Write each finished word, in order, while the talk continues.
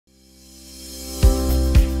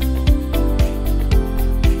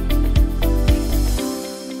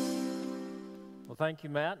thank you,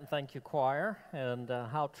 Matt, and thank you, choir, and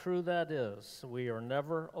how true that is. We are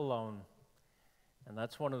never alone. And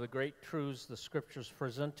that's one of the great truths the Scriptures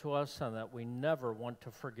present to us and that we never want to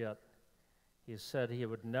forget. He said He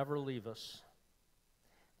would never leave us.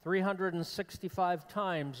 365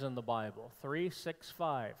 times in the Bible,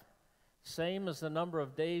 365, same as the number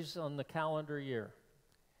of days on the calendar year.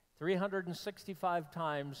 365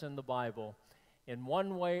 times in the Bible, in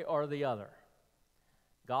one way or the other.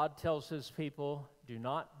 God tells His people, do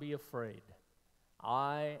not be afraid.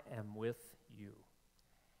 I am with you.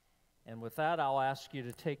 And with that, I'll ask you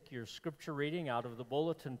to take your scripture reading out of the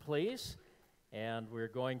bulletin, please. And we're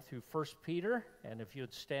going through 1 Peter. And if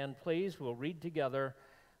you'd stand, please, we'll read together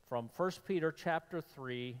from 1 Peter chapter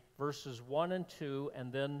 3, verses 1 and 2,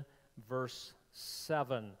 and then verse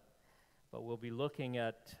 7. But we'll be looking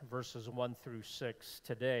at verses 1 through 6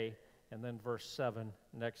 today, and then verse 7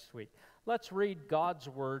 next week. Let's read God's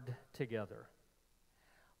word together.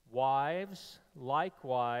 Wives,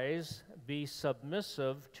 likewise, be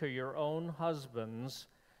submissive to your own husbands,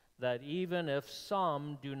 that even if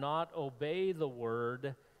some do not obey the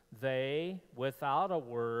word, they, without a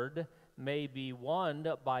word, may be won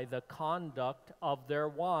by the conduct of their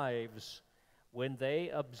wives, when they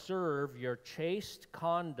observe your chaste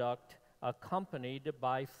conduct accompanied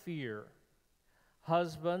by fear.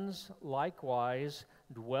 Husbands, likewise,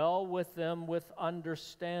 dwell with them with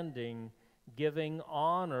understanding, giving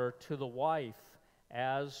honor to the wife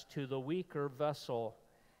as to the weaker vessel,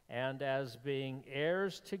 and as being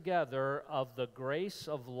heirs together of the grace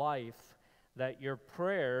of life, that your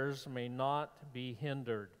prayers may not be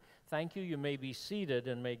hindered. Thank you. You may be seated,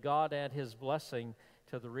 and may God add His blessing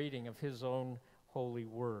to the reading of His own holy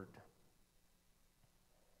word.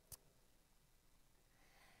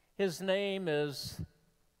 His name is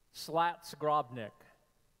Slats Grobnik,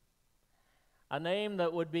 a name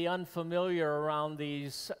that would be unfamiliar around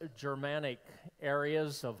these Germanic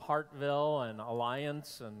areas of Hartville and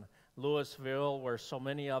Alliance and Louisville, where so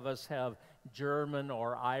many of us have German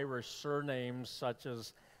or Irish surnames such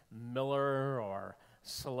as Miller or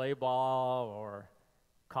Slabaugh or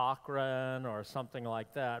Cochran or something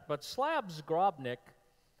like that. But Slats Grobnik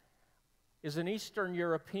is an Eastern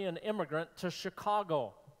European immigrant to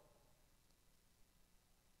Chicago.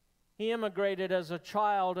 He immigrated as a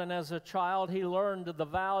child, and as a child he learned the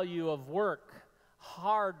value of work,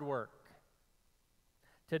 hard work.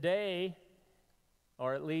 Today,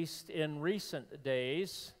 or at least in recent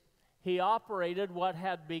days, he operated what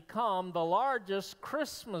had become the largest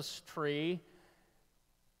Christmas tree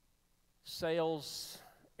sales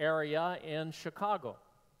area in Chicago.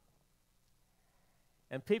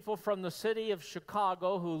 And people from the city of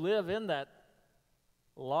Chicago who live in that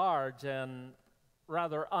large and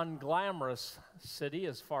rather unglamorous city,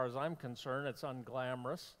 as far as I'm concerned, it's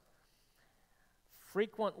unglamorous,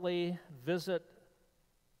 frequently visit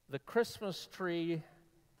the Christmas tree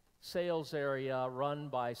sales area run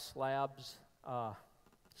by Slats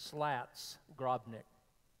Grobnik.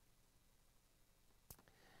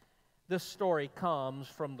 This story comes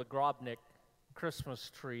from the Grobnik Christmas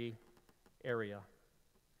tree area.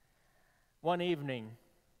 One evening,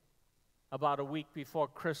 about a week before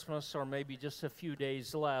Christmas, or maybe just a few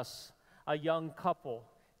days less, a young couple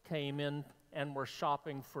came in and were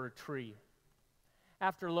shopping for a tree.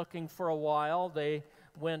 After looking for a while, they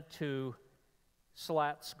went to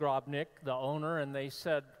Slats Grobnik, the owner, and they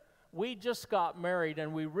said, "We just got married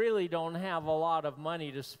and we really don't have a lot of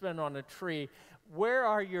money to spend on a tree. Where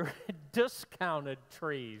are your discounted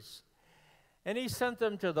trees?" And he sent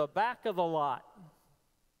them to the back of the lot,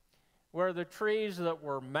 where the trees that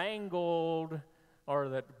were mangled or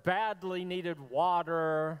that badly needed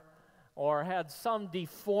water or had some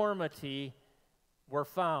deformity were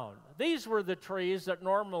found. These were the trees that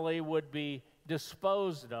normally would be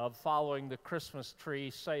disposed of following the Christmas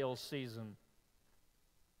tree sales season.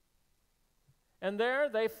 And there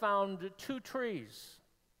they found two trees.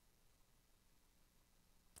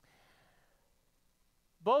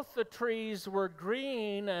 Both the trees were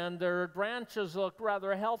green and their branches looked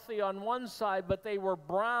rather healthy on one side, but they were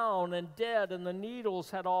brown and dead, and the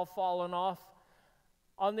needles had all fallen off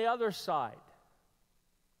on the other side.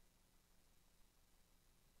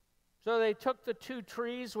 So they took the two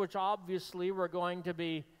trees, which obviously were going to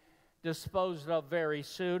be disposed of very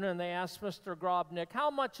soon, and they asked Mr. Grobnik,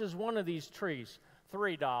 "How much is one of these trees?"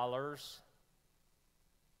 $3.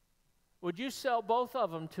 "Would you sell both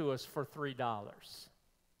of them to us for $3?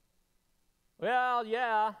 "Well,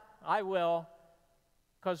 yeah, I will,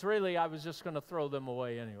 because really I was just going to throw them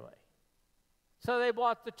away anyway." So they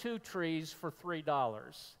bought the two trees for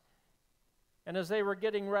 $3. And as they were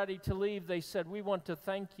getting ready to leave, they said, "We want to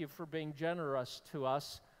thank you for being generous to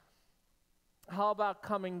us. How about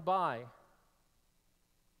coming by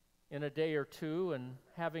in a day or two and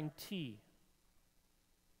having tea?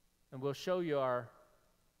 And we'll show you our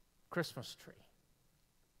Christmas tree."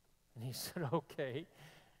 And he said, "Okay,"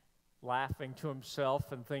 laughing to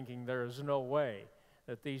himself and thinking there is no way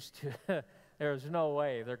that these two, there is no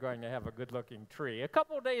way they're going to have a good-looking tree. A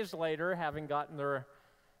couple of days later, having gotten their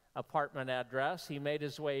apartment address, he made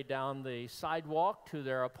his way down the sidewalk to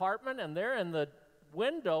their apartment, and there in the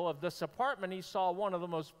window of this apartment, he saw one of the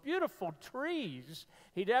most beautiful trees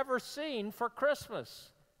he'd ever seen for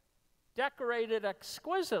Christmas, decorated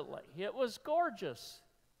exquisitely. It was gorgeous.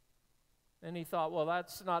 And he thought, well,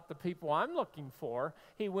 that's not the people I'm looking for.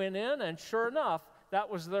 He went in, and sure enough, that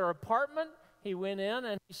was their apartment. He went in,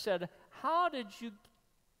 and he said,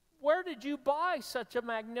 where did you buy such a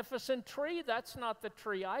magnificent tree? That's not the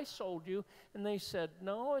tree I sold you. And they said,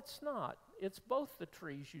 "No, it's not. It's both the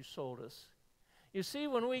trees you sold us. You see,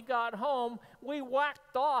 when we got home, we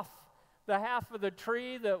whacked off the half of the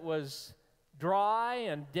tree that was dry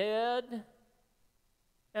and dead,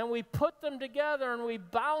 and we put them together and we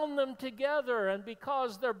bound them together, and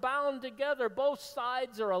because they're bound together, both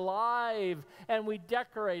sides are alive, and we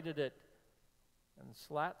decorated it." And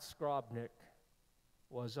Slat Skrobnik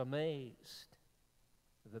was amazed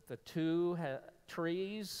that the two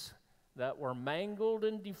trees that were mangled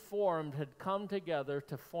and deformed had come together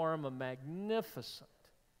to form a magnificent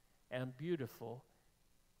and beautiful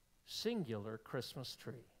singular Christmas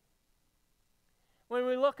tree. When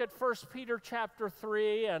we look at 1 Peter chapter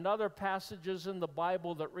 3 and other passages in the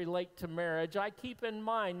Bible that relate to marriage, I keep in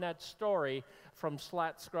mind that story from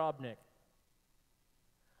Slat Skrobnik.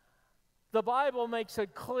 The Bible makes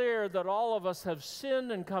it clear that all of us have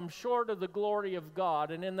sinned and come short of the glory of God,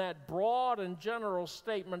 and in that broad and general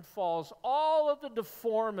statement falls all of the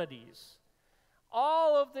deformities,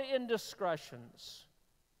 all of the indiscretions,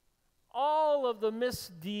 all of the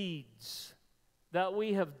misdeeds that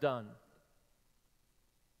we have done.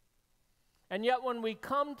 And yet when we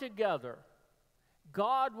come together,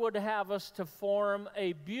 God would have us to form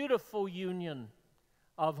a beautiful union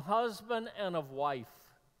of husband and of wife.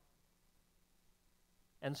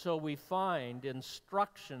 And so we find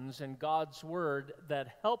instructions in God's Word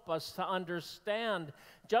that help us to understand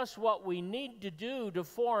just what we need to do to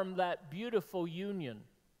form that beautiful union.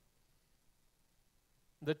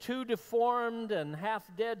 The two deformed and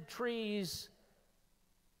half-dead trees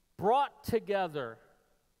brought together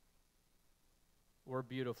were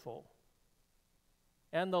beautiful.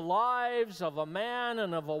 And the lives of a man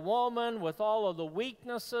and of a woman with all of the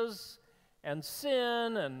weaknesses and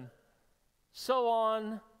sin and so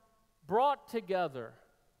on, brought together,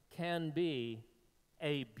 can be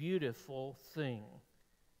a beautiful thing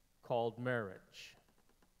called marriage.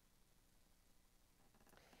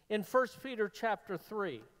 In 1 Peter chapter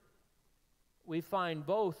 3, we find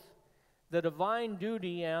both the divine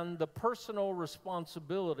duty and the personal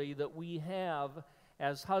responsibility that we have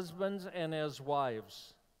as husbands and as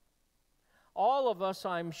wives. All of us,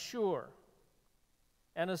 I'm sure,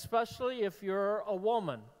 and especially if you're a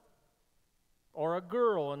woman or a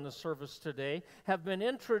girl in the service today, have been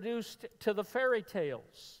introduced to the fairy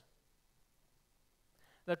tales.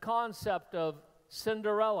 The concept of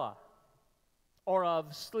Cinderella or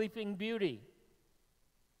of Sleeping Beauty,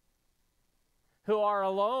 who are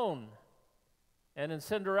alone, and in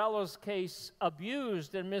Cinderella's case,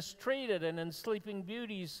 abused and mistreated, and in Sleeping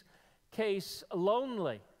Beauty's case,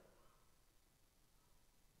 lonely,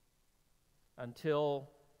 until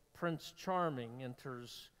Prince Charming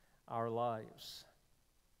enters our lives.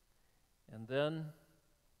 And then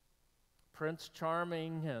Prince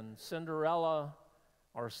Charming and Cinderella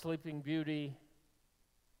or Sleeping Beauty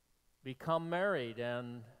become married,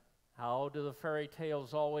 and how do the fairy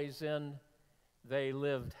tales always end? They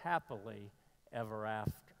lived happily ever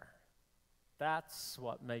after. That's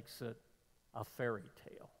what makes it a fairy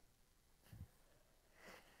tale.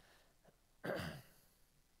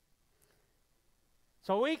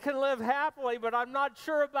 So we can live happily, but I'm not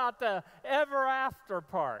sure about the ever after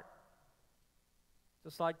part.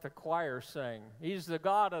 Just like the choir sang, He's the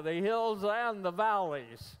God of the hills and the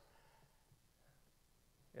valleys.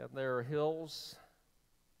 And there are hills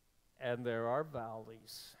and there are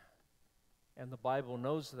valleys. And the Bible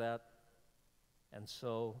knows that, and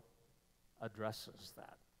so addresses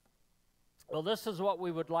that. Well, this is what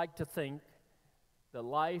we would like to think, that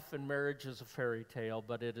life and marriage is a fairy tale,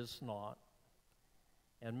 but it is not.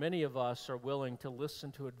 And many of us are willing to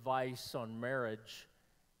listen to advice on marriage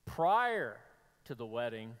prior to the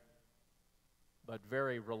wedding, but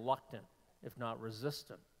very reluctant, if not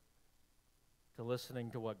resistant, to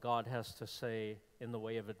listening to what God has to say in the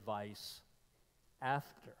way of advice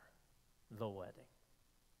after the wedding.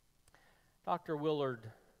 Dr. Willard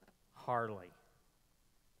Harley.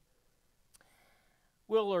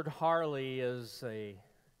 Willard Harley is a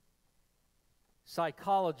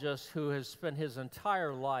psychologist who has spent his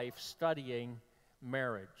entire life studying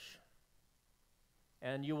marriage.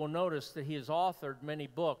 And you will notice that he has authored many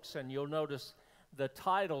books, and you'll notice the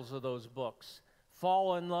titles of those books: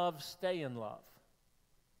 Fall in Love, Stay in Love,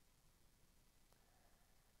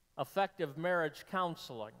 Effective Marriage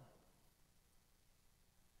Counseling,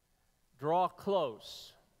 Draw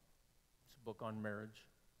Close. It's a book on marriage.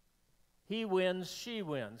 He Wins, She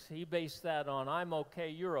Wins. He based that on I'm Okay,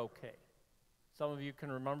 You're Okay. Some of you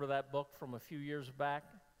can remember that book from a few years back.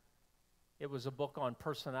 It was a book on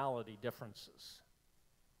personality differences.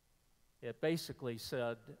 It basically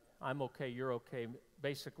said, I'm okay, you're okay,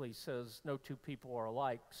 basically says no two people are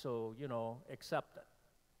alike, so, accept it.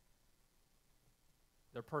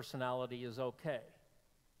 Their personality is okay,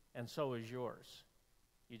 and so is yours.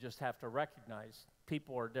 You just have to recognize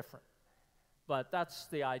people are different. But that's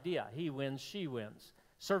the idea. He wins, she wins.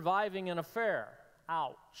 Surviving an affair.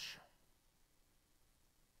 Ouch.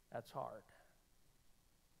 That's hard.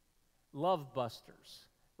 Love Busters.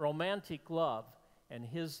 Romantic love and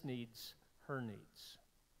his needs, her needs.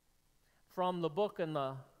 From the book in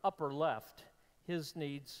the upper left, His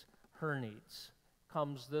Needs, Her Needs,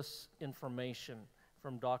 comes this information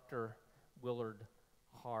from Dr. Willard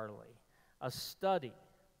Harley. A study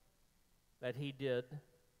that he did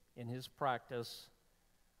in his practice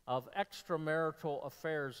of extramarital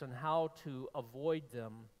affairs and how to avoid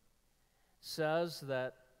them says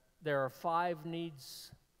that there are 5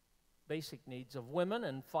 needs, basic needs of women,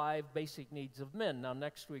 and 5 basic needs of men. Now,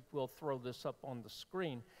 next week we'll throw this up on the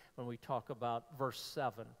screen when we talk about verse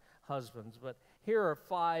 7, husbands. But here are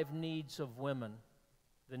 5 needs of women: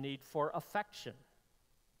 the need for affection,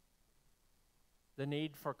 the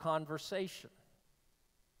need for conversation,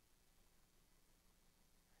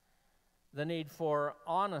 the need for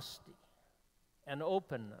honesty and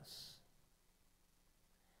openness,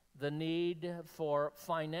 the need for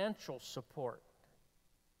financial support,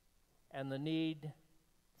 and the need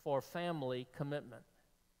for family commitment.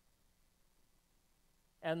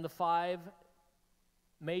 And the 5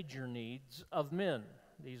 major needs of men.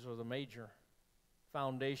 These are the major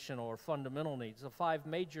foundational or fundamental needs. The 5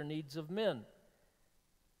 major needs of men: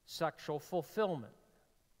 sexual fulfillment,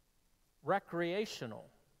 recreational,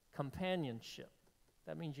 companionship.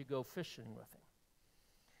 That means you go fishing with him.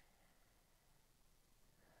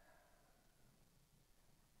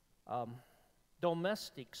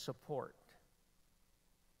 Domestic support,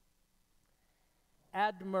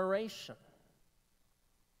 admiration,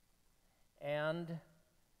 and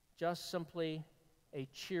just simply a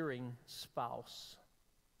cheering spouse,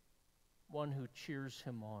 one who cheers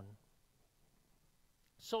him on.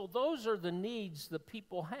 So those are the needs that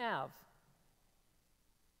people have.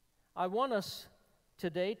 I want us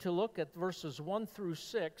today to look at verses 1 through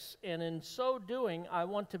 6, and in so doing, I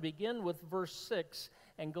want to begin with verse 6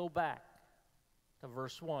 and go back to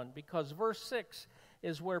verse 1, because verse 6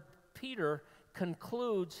 is where Peter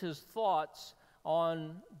concludes his thoughts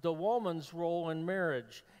on the woman's role in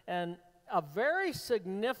marriage. And a very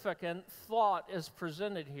significant thought is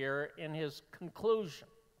presented here in his conclusion,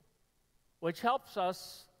 which helps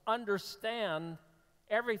us understand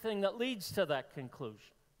everything that leads to that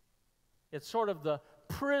conclusion. It's sort of the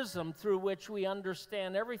prism through which we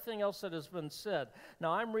understand everything else that has been said.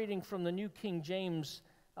 Now, I'm reading from the New King James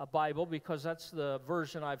Bible because that's the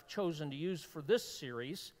version I've chosen to use for this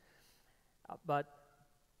series. But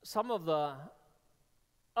some of the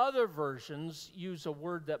other versions use a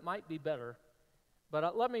word that might be better.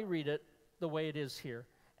 But let me read it the way it is here.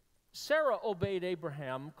 Sarah obeyed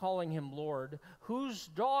Abraham, calling him Lord, whose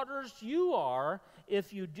daughters you are,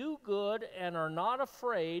 if you do good and are not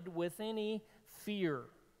afraid with any fear.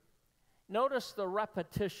 Notice the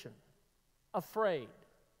repetition. Afraid,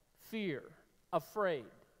 fear, afraid,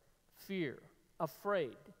 fear,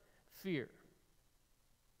 afraid, fear.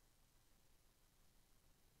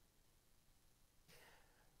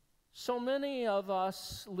 So many of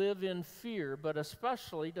us live in fear, but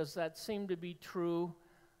especially does that seem to be true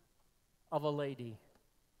of a lady.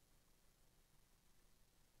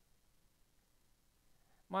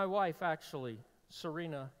 My wife, actually,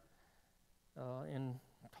 Serena, in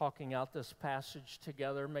talking out this passage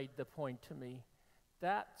together, made the point to me,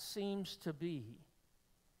 that seems to be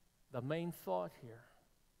the main thought here.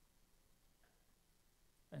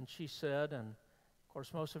 And she said, and of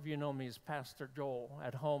course most of you know me as Pastor Joel.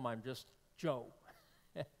 At home I'm just Joe.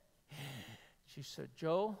 She said,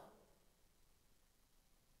 Joe,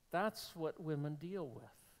 That's what women deal with,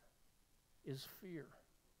 is fear.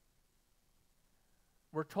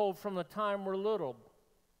 We're told from the time we're little,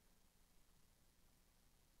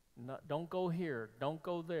 don't go here, don't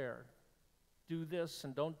go there, do this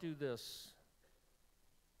and don't do this.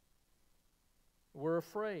 We're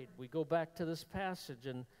afraid. We go back to this passage,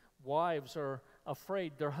 and wives are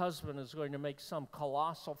afraid their husband is going to make some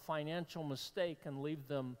colossal financial mistake and leave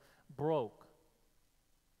them broke.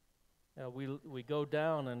 We go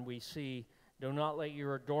down and we see, do not let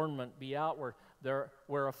your adornment be outward.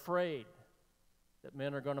 We're afraid that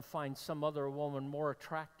men are going to find some other woman more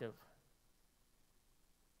attractive.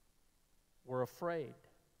 We're afraid.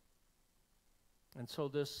 And so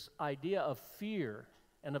this idea of fear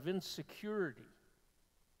and of insecurity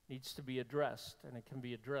needs to be addressed, and it can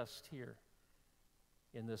be addressed here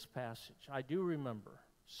in this passage. I do remember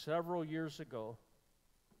several years ago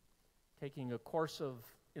taking a course of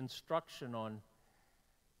instruction on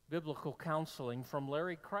biblical counseling from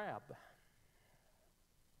Larry Crabb.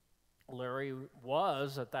 Larry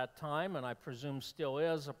was, at that time, and I presume still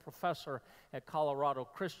is, a professor at Colorado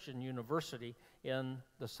Christian University in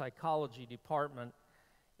the psychology department,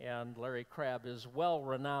 and Larry Crabb is well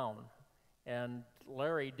renowned. And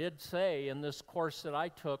Larry did say in this course that I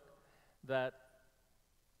took that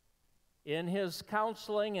in his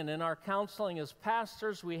counseling and in our counseling as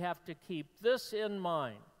pastors, we have to keep this in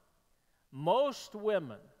mind. Most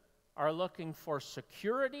women are looking for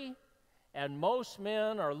security, and most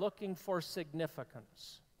men are looking for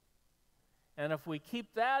significance. And if we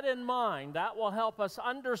keep that in mind, that will help us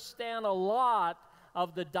understand a lot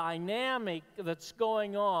of the dynamic that's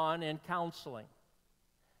going on in counseling.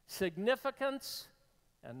 Significance,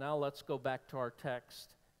 and now let's go back to our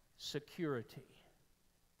text, security.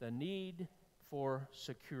 The need for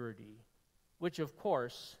security, which of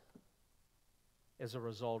course is a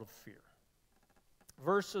result of fear.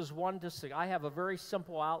 Verses 1 to 6. I have a very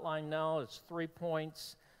simple outline now. It's 3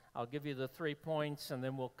 points. I'll give you the 3 points, and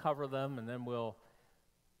then we'll cover them, and then we'll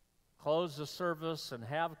close the service and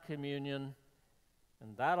have communion,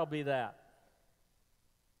 and that'll be that.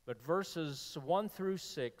 But verses 1 through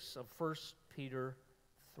 6 of 1 Peter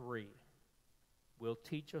 3 will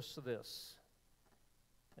teach us this.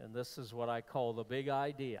 And this is what I call the big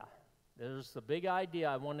idea. There's the big idea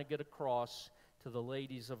I want to get across to the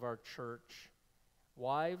ladies of our church.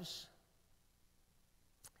 Wives,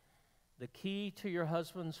 the key to your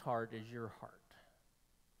husband's heart is your heart.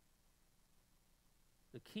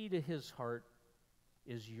 The key to his heart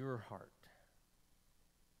is your heart.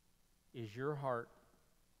 Is your heart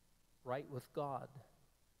right with God?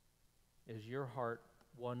 Is your heart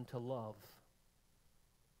one to love?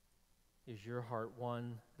 Is your heart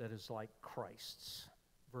one that is like Christ's?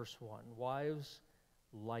 Verse 1, wives,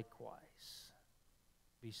 likewise,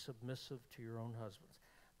 be submissive to your own husbands.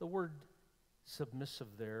 The word submissive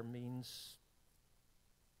there means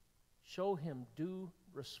show him due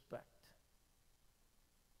respect.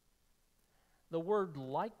 The word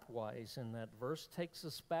likewise in that verse takes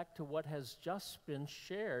us back to what has just been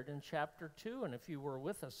shared in chapter 2. And if you were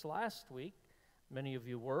with us last week, many of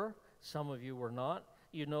you were, some of you were not,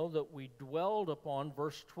 you know that we dwelled upon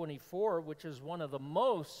verse 24, which is one of the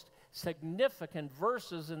most significant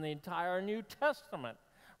verses in the entire New Testament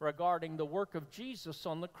regarding the work of Jesus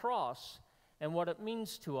on the cross and what it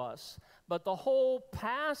means to us. But the whole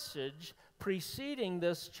passage preceding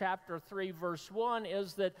this chapter 3, verse 1,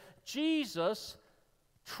 is that Jesus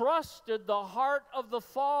trusted the heart of the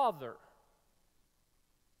Father.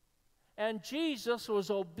 And Jesus was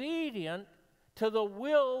obedient to the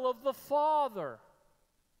will of the Father.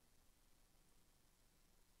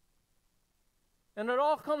 And it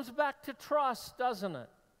all comes back to trust, doesn't it?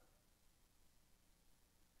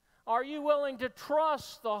 Are you willing to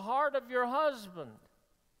trust the heart of your husband?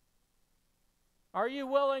 Are you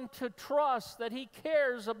willing to trust that he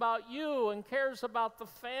cares about you and cares about the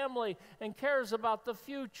family and cares about the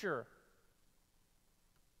future?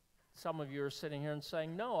 Some of you are sitting here and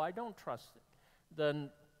saying, no, I don't trust it. Then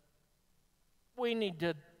we need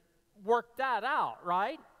to work that out,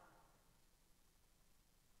 right?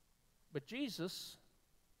 But Jesus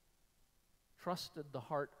trusted the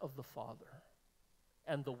heart of the Father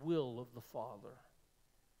and the will of the Father.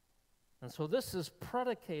 And so this is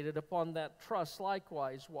predicated upon that trust.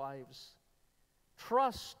 Likewise, wives,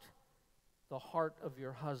 trust the heart of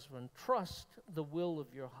your husband. Trust the will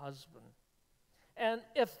of your husband. And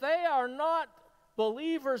if they are not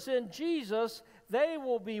believers in Jesus, they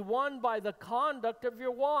will be won by the conduct of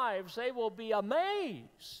your wives. They will be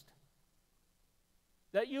amazed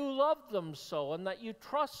that you love them so and that you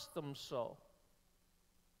trust them so.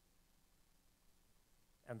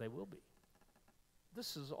 And they will be.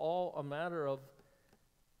 This is all a matter of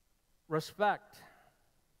respect.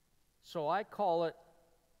 So I call it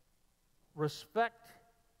respect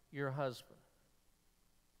your husband.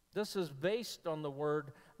 This is based on the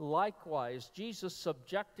word likewise. Jesus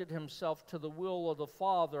subjected himself to the will of the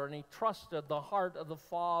Father, and he trusted the heart of the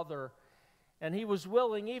Father. And he was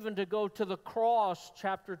willing even to go to the cross,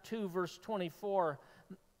 chapter 2, verse 24.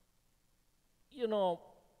 You know,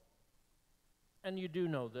 and you do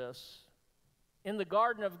know this, in the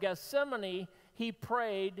Garden of Gethsemane, he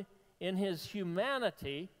prayed in his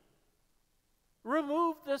humanity,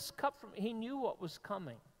 remove this cup from me. He knew what was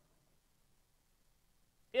coming.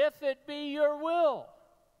 If it be your will,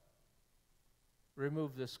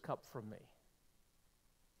 remove this cup from me.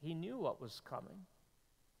 He knew what was coming.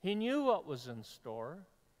 He knew what was in store.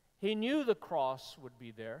 He knew the cross would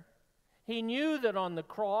be there. He knew that on the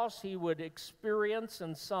cross he would experience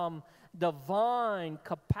in some divine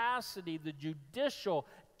capacity the judicial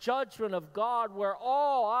judgment of God, where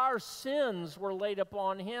all our sins were laid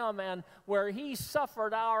upon him and where he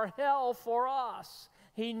suffered our hell for us.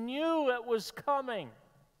 He knew it was coming.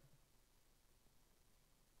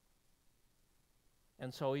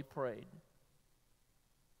 And so he prayed,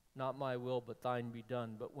 not my will, but thine be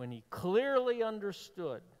done. But when he clearly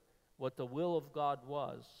understood what the will of God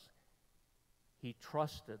was, he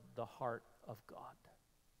trusted the heart of God.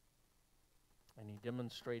 And he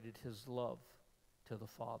demonstrated his love to the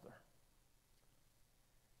Father.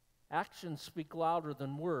 Actions speak louder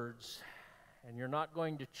than words, and you're not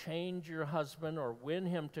going to change your husband or win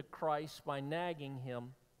him to Christ by nagging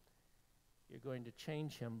him. You're going to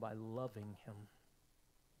change him by loving him.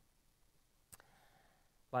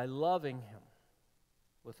 By loving him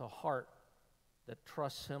with a heart that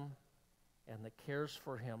trusts him and that cares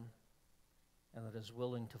for him and that is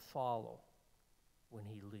willing to follow when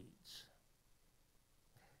he leads.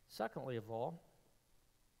 Secondly of all,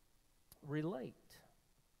 relate.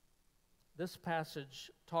 This passage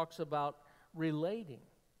talks about relating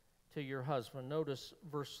to your husband. Notice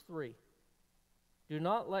verse 3. Do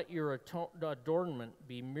not let your adornment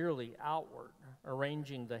be merely outward,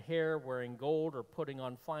 arranging the hair, wearing gold, or putting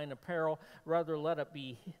on fine apparel. Rather, let it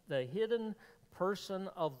be the hidden person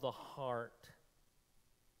of the heart,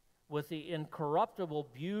 with the incorruptible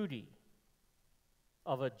beauty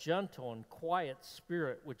of a gentle and quiet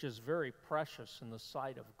spirit, which is very precious in the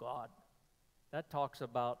sight of God. That talks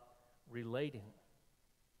about relating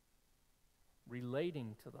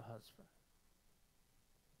to the husband.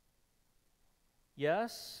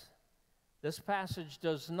 Yes, this passage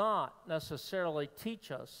does not necessarily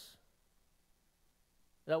teach us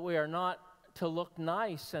that we are not to look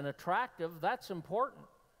nice and attractive. That's important.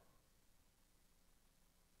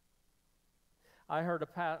 I heard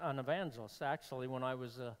an evangelist, actually, when I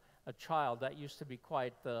was a child. That used to be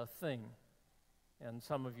quite the thing. And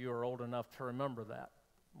some of you are old enough to remember that.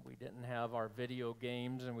 We didn't have our video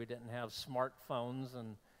games, and we didn't have smartphones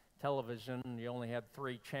and television. You only had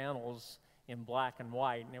 3 channels in black and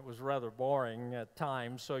white, and it was rather boring at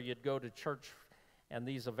times. So you'd go to church, and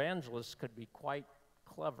these evangelists could be quite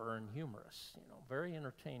clever and humorous, very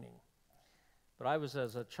entertaining. But I was,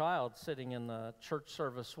 as a child, sitting in the church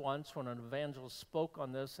service once when an evangelist spoke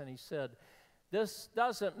on this, and he said, this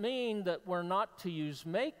doesn't mean that we're not to use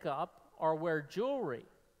makeup or wear jewelry.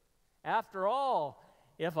 After all,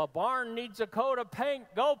 if a barn needs a coat of paint,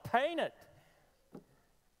 go paint it.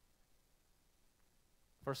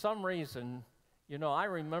 For some reason,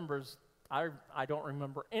 I don't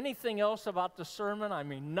remember anything else about the sermon. I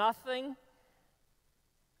mean, nothing.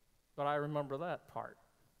 But I remember that part.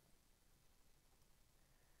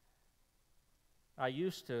 I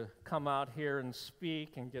used to come out here and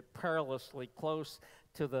speak and get perilously close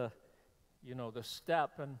to the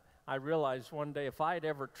step, and I realized one day if I'd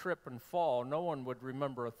ever trip and fall, no one would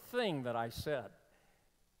remember a thing that I said.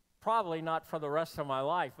 Probably not for the rest of my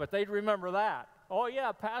life, but they'd remember that. Oh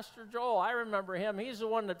yeah, Pastor Joel, I remember him. He's the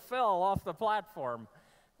one that fell off the platform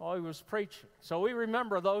while he was preaching. So we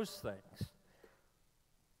remember those things.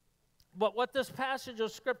 But what this passage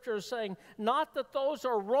of Scripture is saying, not that those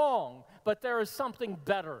are wrong, but there is something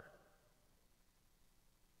better.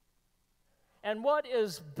 And what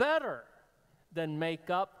is better than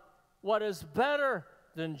makeup? What is better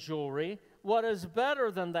than jewelry? What is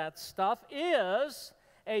better than that stuff is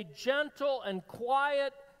a gentle and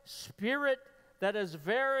quiet spirit that is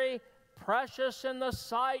very precious in the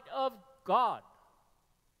sight of God.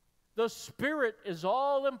 The spirit is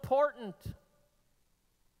all important.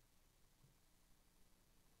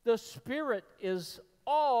 The spirit is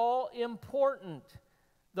all important.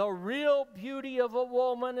 The real beauty of a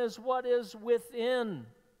woman is what is within.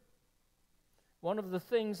 One of the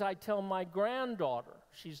things I tell my granddaughter,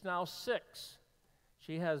 she's now 6,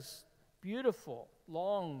 she has beautiful,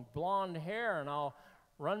 long, blonde hair, and I'll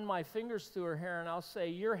run my fingers through her hair, and I'll say,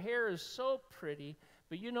 your hair is so pretty,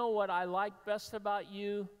 but you know what I like best about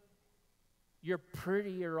you? You're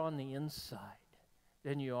prettier on the inside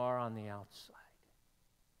than you are on the outside.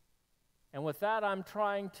 And with that, I'm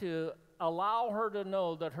trying to allow her to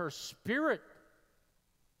know that her spirit,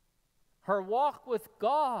 her walk with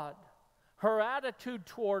God, her attitude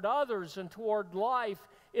toward others and toward life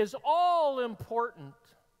is all important.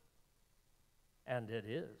 And it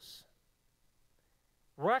is.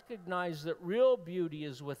 Recognize that real beauty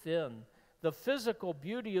is within. The physical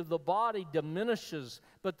beauty of the body diminishes,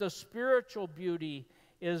 but the spiritual beauty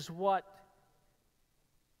is what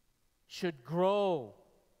should grow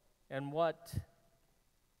and what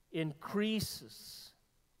increases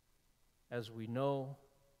as we know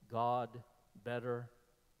God better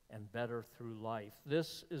and better through life.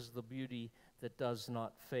 This is the beauty that does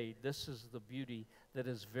not fade. This is the beauty that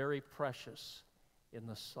is very precious in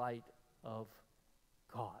the sight of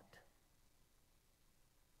God.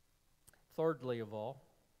 Thirdly of all,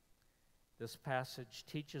 this passage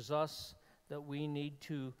teaches us that we need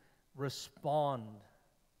to respond.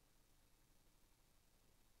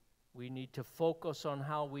 We need to focus on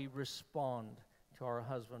how we respond to our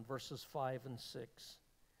husband. Verses 5 and 6.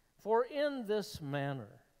 For in this manner,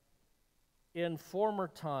 in former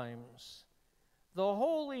times, the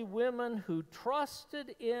holy women who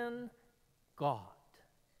trusted in God.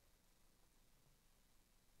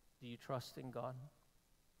 Do you trust in God?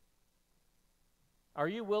 Are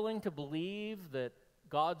you willing to believe that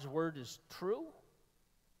God's word is true?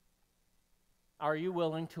 Are you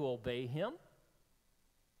willing to obey Him?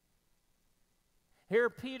 Here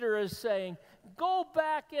Peter is saying, go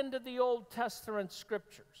back into the Old Testament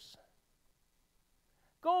scriptures.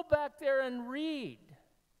 Go back there and read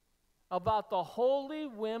about the holy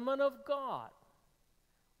women of God.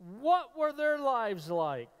 What were their lives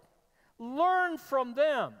like? Learn from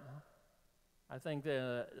them. I think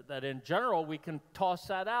that in general we can toss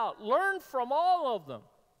that out. Learn from all of them.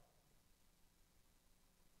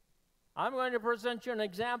 I'm going to present you an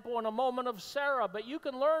example in a moment of Sarah, but you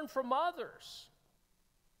can learn from others.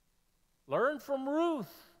 Learn from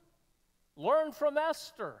Ruth. Learn from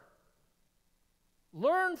Esther.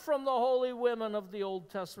 Learn from the holy women of the Old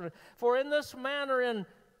Testament. For in this manner, in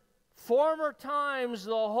former times,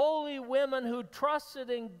 the holy women who trusted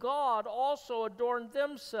in God also adorned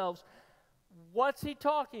themselves. What's he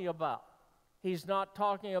talking about? He's not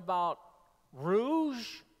talking about rouge.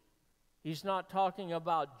 He's not talking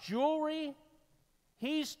about jewelry.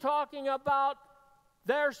 He's talking about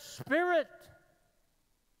their spirit.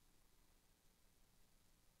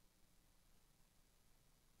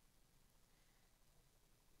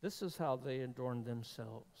 This is how they adorned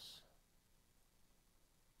themselves.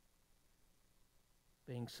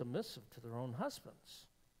 Being submissive to their own husbands,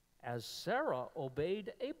 as Sarah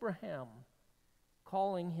obeyed Abraham,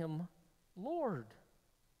 calling him Lord,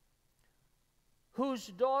 whose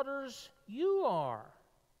daughters you are,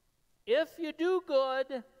 if you do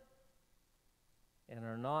good and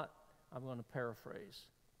are not, I'm going to paraphrase,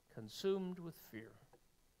 consumed with fear.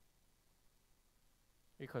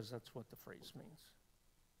 Because that's what the phrase means.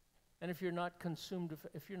 And if you're not consumed,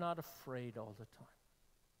 if you're not afraid all the time,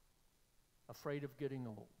 afraid of getting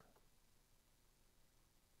old,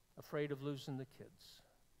 afraid of losing the kids.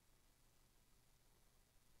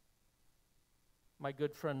 My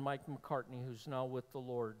good friend Mike McCartney, who's now with the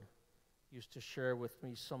Lord, used to share with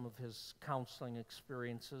me some of his counseling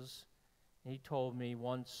experiences. He told me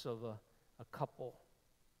once of a couple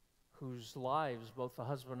whose lives, both the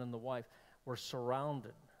husband and the wife, were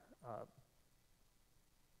surrounded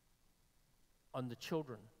on the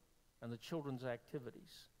children and the children's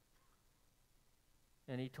activities.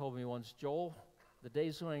 And he told me once, Joel, the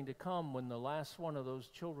day's going to come when the last one of those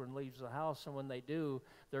children leaves the house, and when they do,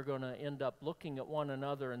 they're going to end up looking at one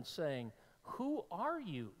another and saying, who are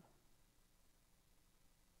you?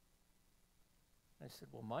 I said,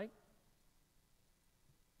 well, Mike,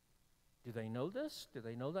 do they know this? Do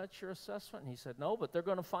they know that's your assessment? And he said, no, but they're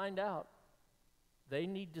going to find out. They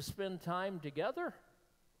need to spend time together.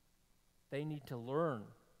 They need to learn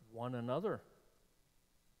one another.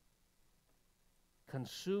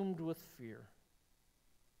 Consumed with fear.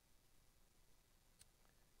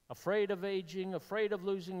 Afraid of aging, afraid of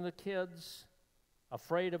losing the kids,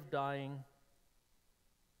 afraid of dying.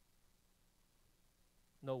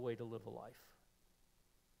 No way to live a life.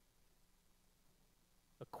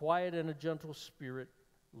 A quiet and a gentle spirit,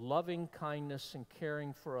 loving kindness and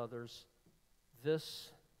caring for others.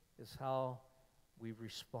 This is how we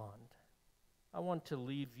respond. I want to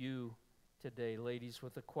leave you today, ladies,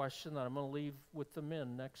 with a question that I'm going to leave with the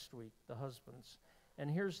men next week, the husbands. And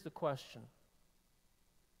here's the question.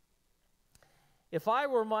 If I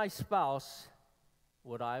were my spouse,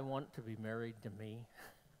 would I want to be married to me?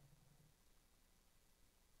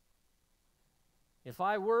 If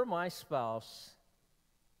I were my spouse,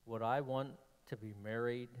 would I want to be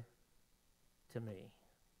married to me?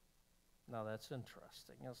 Now that's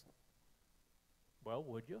interesting, isn't it? Well,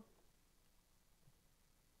 would you?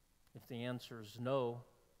 If the answer is no,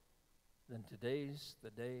 then today's the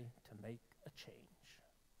day to make a change.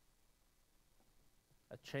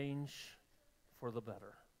 A change for the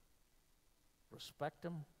better. Respect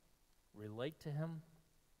him, relate to him,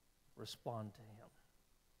 respond to him.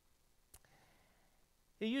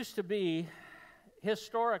 It used to be,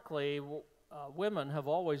 historically, women have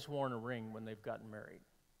always worn a ring when they've gotten married.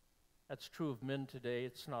 That's true of men today.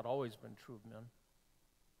 It's not always been true of men.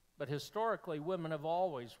 But historically, women have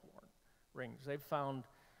always worn rings. They've found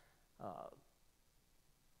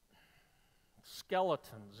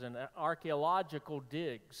skeletons and archaeological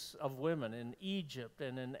digs of women in Egypt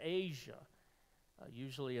and in Asia,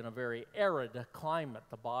 usually in a very arid climate.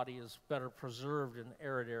 The body is better preserved in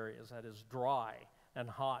arid areas, that is dry and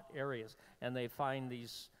hot areas. And they find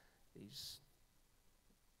these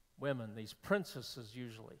women, these princesses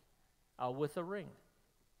usually, with a ring.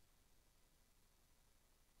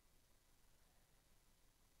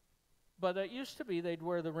 But it used to be they'd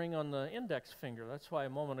wear the ring on the index finger. That's why a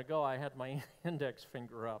moment ago I had my index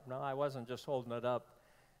finger up. No, I wasn't just holding it up.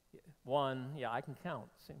 One, yeah, I can count.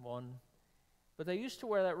 See, one. But they used to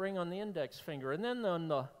wear that ring on the index finger. And then in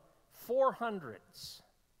the 400s,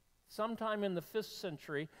 sometime in the 5th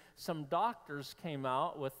century, some doctors came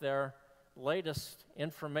out with their latest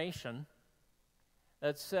information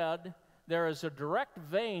that said there is a direct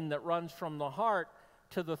vein that runs from the heart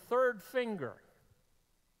to the 3rd finger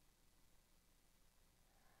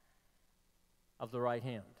of the right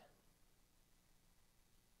hand.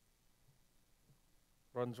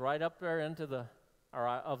 Runs right up there into the, or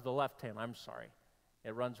of the left hand, I'm sorry.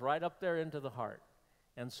 It runs right up there into the heart.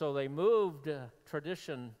 And so they moved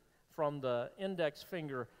tradition from the index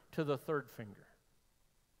finger to the 3rd finger.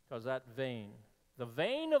 Because that vein, the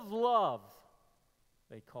vein of love,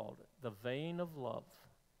 they called it, the vein of love.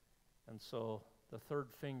 And so the 3rd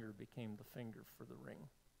finger became the finger for the ring,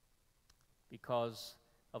 because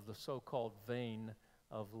of the so-called vein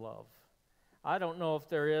of love. I don't know if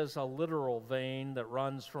there is a literal vein that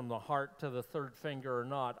runs from the heart to the 3rd finger or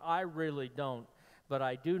not. I really don't. But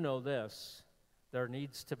I do know this. There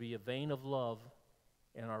needs to be a vein of love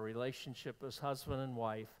in our relationship as husband and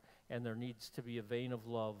wife, and there needs to be a vein of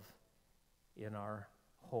love in our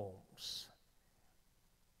homes.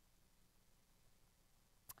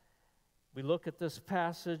 We look at this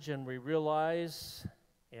passage and we realize,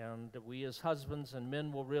 and we as husbands and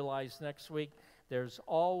men will realize next week, there's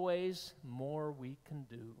always more we can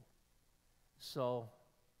do. So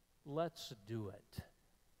let's do it.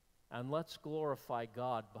 And let's glorify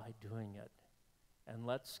God by doing it. And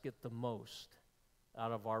let's get the most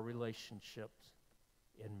out of our relationships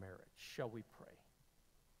in marriage. Shall we pray?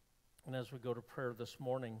 And as we go to prayer this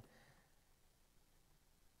morning,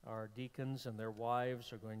 our deacons and their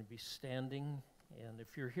wives are going to be standing. And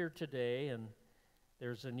if you're here today and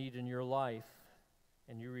there's a need in your life,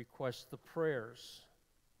 and you request the prayers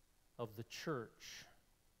of the church,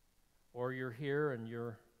 or you're here and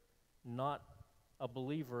you're not a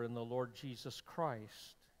believer in the Lord Jesus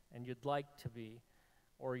Christ, and you'd like to be,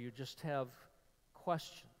 or you just have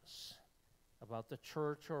questions about the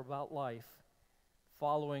church or about life,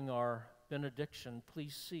 following our benediction,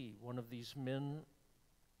 please see one of these men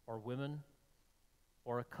or women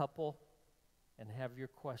or a couple and have your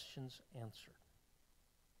questions answered.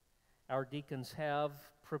 Our deacons have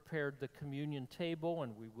prepared the communion table,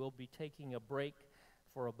 and we will be taking a break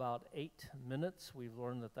for about 8 minutes. We've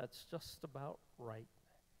learned that that's just about right.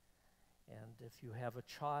 And if you have a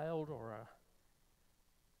child or a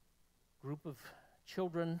group of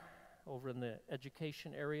children over in the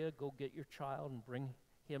education area, go get your child and bring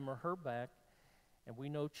him or her back. And we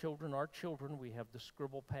know children are children. We have the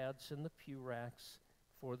scribble pads in the pew racks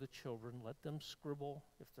for the children. Let them scribble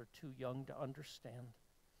if they're too young to understand.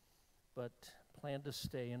 But plan to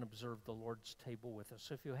stay and observe the Lord's table with us.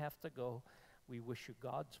 If you have to go, we wish you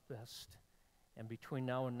God's best. And between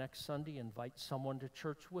now and next Sunday, invite someone to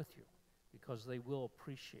church with you, because they will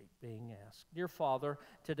appreciate being asked. Dear Father,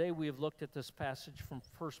 today we have looked at this passage from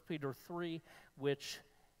 1 Peter 3, which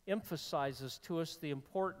emphasizes to us the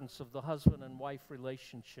importance of the husband and wife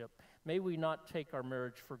relationship. May we not take our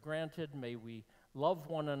marriage for granted. May we love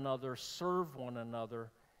one another, serve one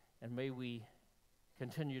another, and may we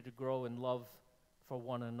continue to grow in love for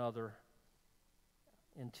one another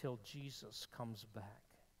until Jesus comes back.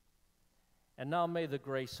 And now may the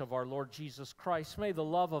grace of our Lord Jesus Christ, may the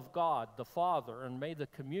love of God the Father, and may the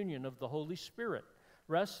communion of the Holy Spirit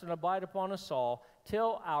rest and abide upon us all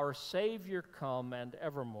till our Savior come and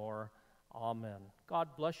evermore. Amen. God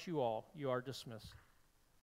bless you all. You are dismissed.